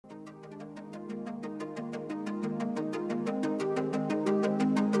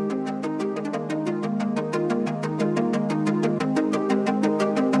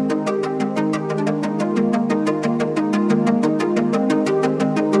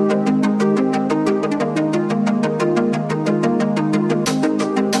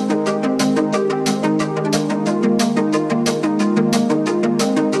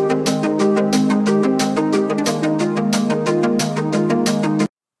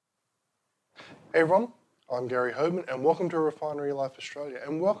Hey everyone, I'm Gary Hoban and welcome to Refinery Life Australia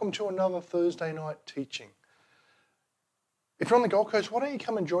and welcome to another Thursday night teaching. If you're on the Gold Coast, why don't you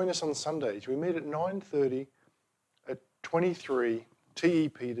come and join us on Sundays? We meet at 9:30 at 23 TE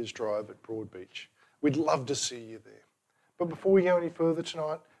Peters Drive at Broadbeach. We'd love to see you there. But before we go any further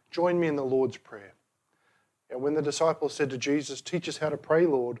tonight, join me in the Lord's Prayer. And when the disciples said to Jesus, "Teach us how to pray,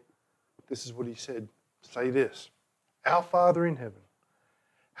 Lord," this is what he said. Say this: "Our Father in heaven,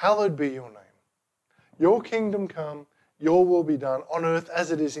 hallowed be your name. Your kingdom come, your will be done on earth as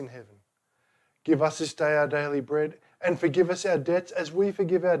it is in heaven. Give us this day our daily bread and forgive us our debts as we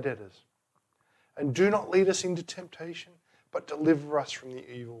forgive our debtors. And do not lead us into temptation, but deliver us from the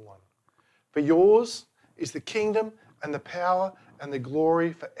evil one. For yours is the kingdom and the power and the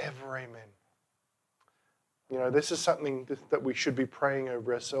glory forever. Amen." You know, this is something that we should be praying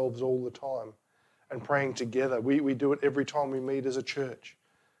over ourselves all the time and praying together. We do it every time we meet as a church,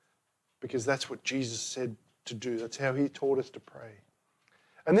 because that's what Jesus said to do. That's how he taught us to pray.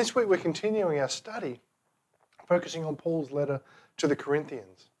 And this week we're continuing our study, focusing on Paul's letter to the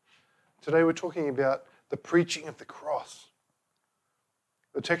Corinthians. Today we're talking about the preaching of the cross.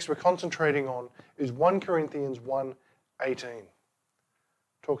 The text we're concentrating on is 1 Corinthians 1:18. It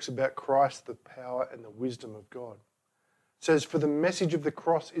talks about Christ, the power and the wisdom of God. It says, "For the message of the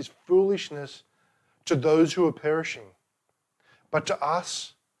cross is foolishness to those who are perishing, but to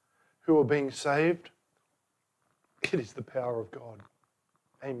us who are being saved, it is the power of God."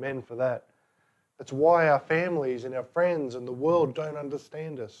 Amen for that. That's why our families and our friends and the world don't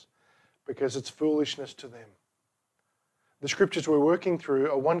understand us, because it's foolishness to them. The scriptures we're working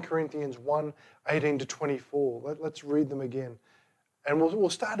through are 1 Corinthians 1:18 to 24. Let's read them again. And we'll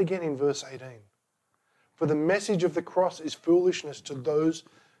start again in verse 18. "For the message of the cross is foolishness to those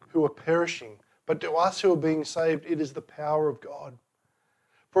who are perishing, but to us who are being saved, it is the power of God.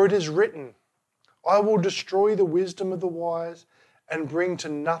 For it is written, 'I will destroy the wisdom of the wise and bring to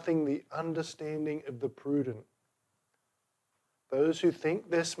nothing the understanding of the prudent.'" Those who think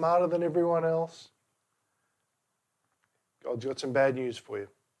they're smarter than everyone else, God's got some bad news for you.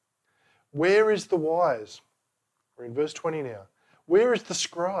 "Where is the wise?" We're in verse 20 now. "Where is the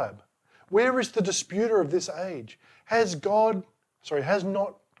scribe? Where is the disputer of this age? Has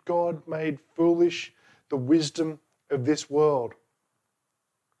not God made foolish the wisdom of this world?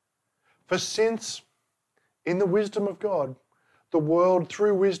 For since, in the wisdom of God, the world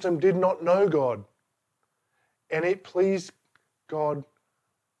through wisdom did not know God, and it pleased God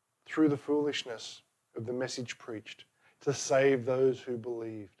through the foolishness of the message preached to save those who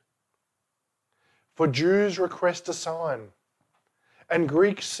believed. For Jews request a sign, and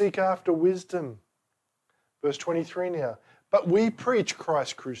Greeks seek after wisdom." Verse 23 now. "But we preach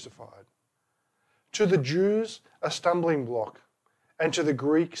Christ crucified. To the Jews a stumbling block, and to the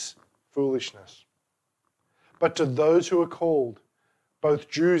Greeks foolishness. But to those who are called, both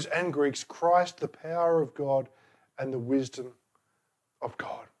Jews and Greeks, Christ the power of God and the wisdom of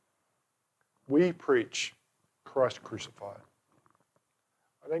God." We preach Christ crucified.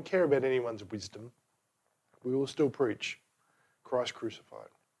 I don't care about anyone's wisdom. We will still preach Christ crucified.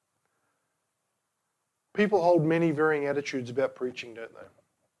 People hold many varying attitudes about preaching, don't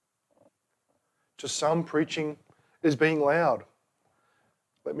they? To some, preaching is being loud.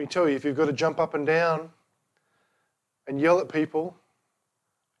 Let me tell you, if you've got to jump up and down and yell at people,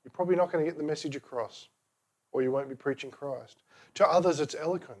 you're probably not going to get the message across, or you won't be preaching Christ. To others, it's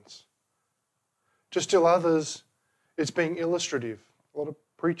eloquence. To still others, it's being illustrative. A lot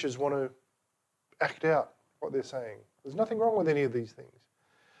of preachers want to act out what they're saying. There's nothing wrong with any of these things.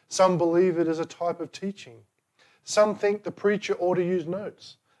 Some believe it is a type of teaching. Some think the preacher ought to use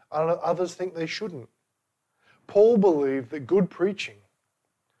notes. Others think they shouldn't. Paul believed that good preaching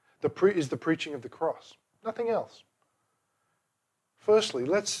is the preaching of the cross, nothing else. Firstly,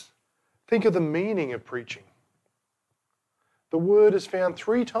 let's think of the meaning of preaching. The word is found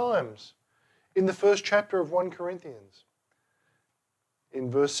 3 times in the first chapter of 1 Corinthians. In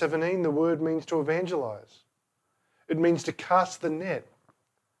verse 17, the word means to evangelize. It means to cast the net.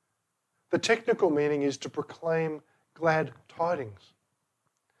 The technical meaning is to proclaim glad tidings.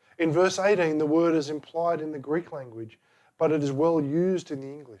 In verse 18, the word is implied in the Greek language, but it is well used in the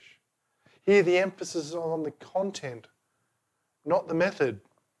English. Here the emphasis is on the content, not the method.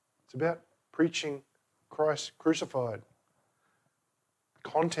 It's about preaching Christ crucified.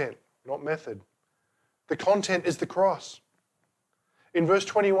 Content, not method. The content is the cross. In verse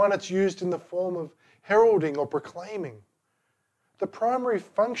 21, it's used in the form of heralding or proclaiming. The primary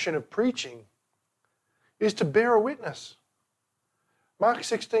function of preaching is to bear a witness. Mark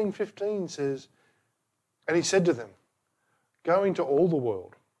 16:15 says, "And he said to them, 'Go into all the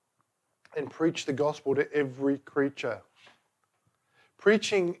world and preach the gospel to every creature.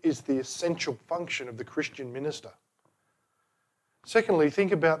 Preaching is the essential function of the Christian minister. Secondly,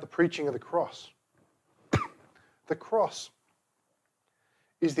 think about the preaching of the cross. The cross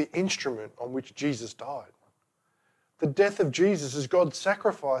is the instrument on which Jesus died. The death of Jesus is God's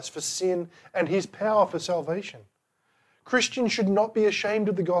sacrifice for sin and his power for salvation. Christians should not be ashamed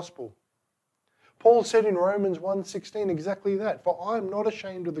of the gospel. Paul said in Romans 1:16 exactly that, "For I am not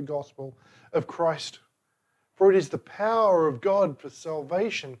ashamed of the gospel of Christ, for it is the power of God for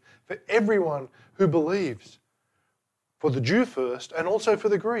salvation for everyone who believes, for the Jew first and also for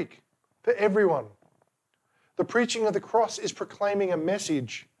the Greek, for everyone." The preaching of the cross is proclaiming a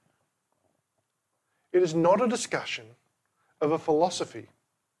message. It is not a discussion of a philosophy.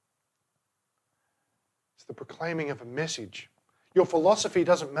 It's the proclaiming of a message. Your philosophy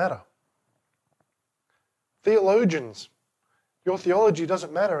doesn't matter. Theologians, your theology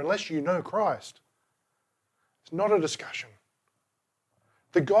doesn't matter unless you know Christ. It's not a discussion.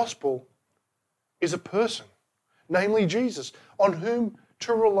 The gospel is a person, namely Jesus, on whom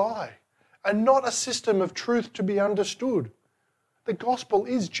to rely, and not a system of truth to be understood. The gospel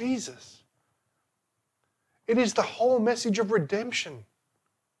is Jesus. It is the whole message of redemption.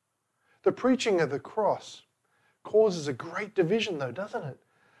 The preaching of the cross causes a great division, though, doesn't it?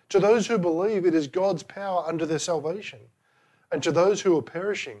 To those who believe, it is God's power unto their salvation. And to those who are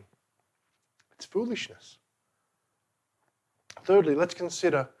perishing, it's foolishness. Thirdly, let's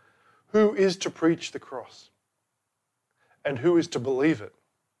consider who is to preach the cross and who is to believe it.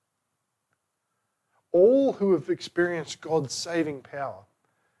 All who have experienced God's saving power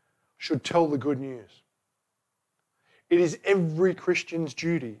should tell the good news. It is every Christian's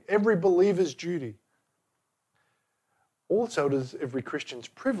duty, every believer's duty. Also, it is every Christian's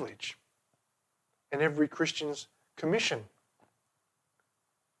privilege and every Christian's commission.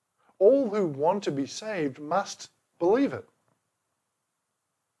 All who want to be saved must believe it.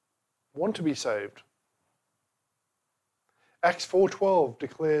 Want to be saved. Acts 4:12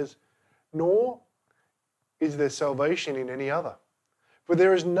 declares, "Nor is there salvation in any other, for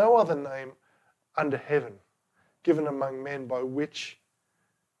there is no other name under heaven given among men by which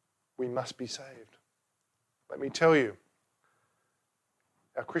we must be saved." Let me tell you,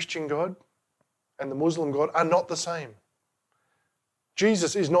 our Christian God and the Muslim God are not the same.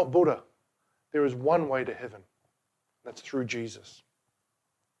 Jesus is not Buddha. There is one way to heaven. That's through Jesus.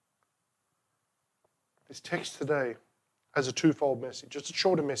 This text today has a twofold message. It's a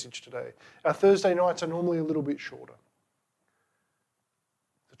shorter message today. Our Thursday nights are normally a little bit shorter.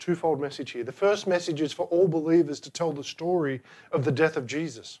 The twofold message here. The first message is for all believers to tell the story of the death of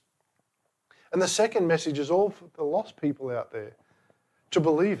Jesus. And the second message is all for the lost people out there to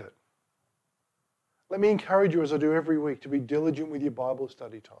believe it. Let me encourage you, as I do every week, to be diligent with your Bible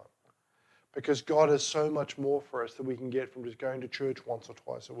study time, because God has so much more for us that we can get from just going to church once or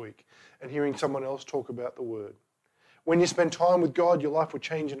twice a week and hearing someone else talk about the Word. When you spend time with God, your life will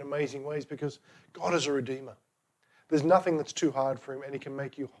change in amazing ways because God is a Redeemer. There's nothing that's too hard for Him, and He can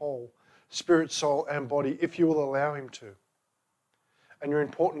make you whole, spirit, soul, and body, if you will allow Him to. And you're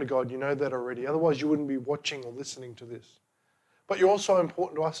important to God, you know that already. Otherwise, you wouldn't be watching or listening to this. But you're also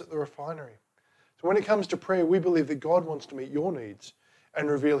important to us at the Refinery. So when it comes to prayer, we believe that God wants to meet your needs and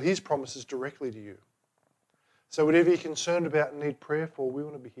reveal His promises directly to you. So whatever you're concerned about and need prayer for, we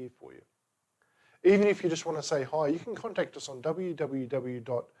want to be here for you. Even if you just want to say hi, you can contact us on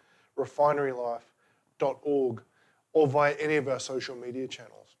www.refinerylife.org or via any of our social media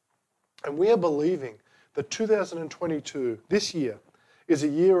channels. And we are believing that 2022, this year, is a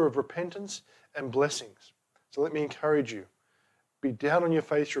year of repentance and blessings. So let me encourage you. Be down on your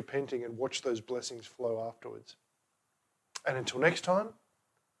face repenting and watch those blessings flow afterwards. And until next time,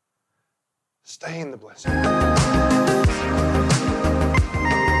 stay in the blessing.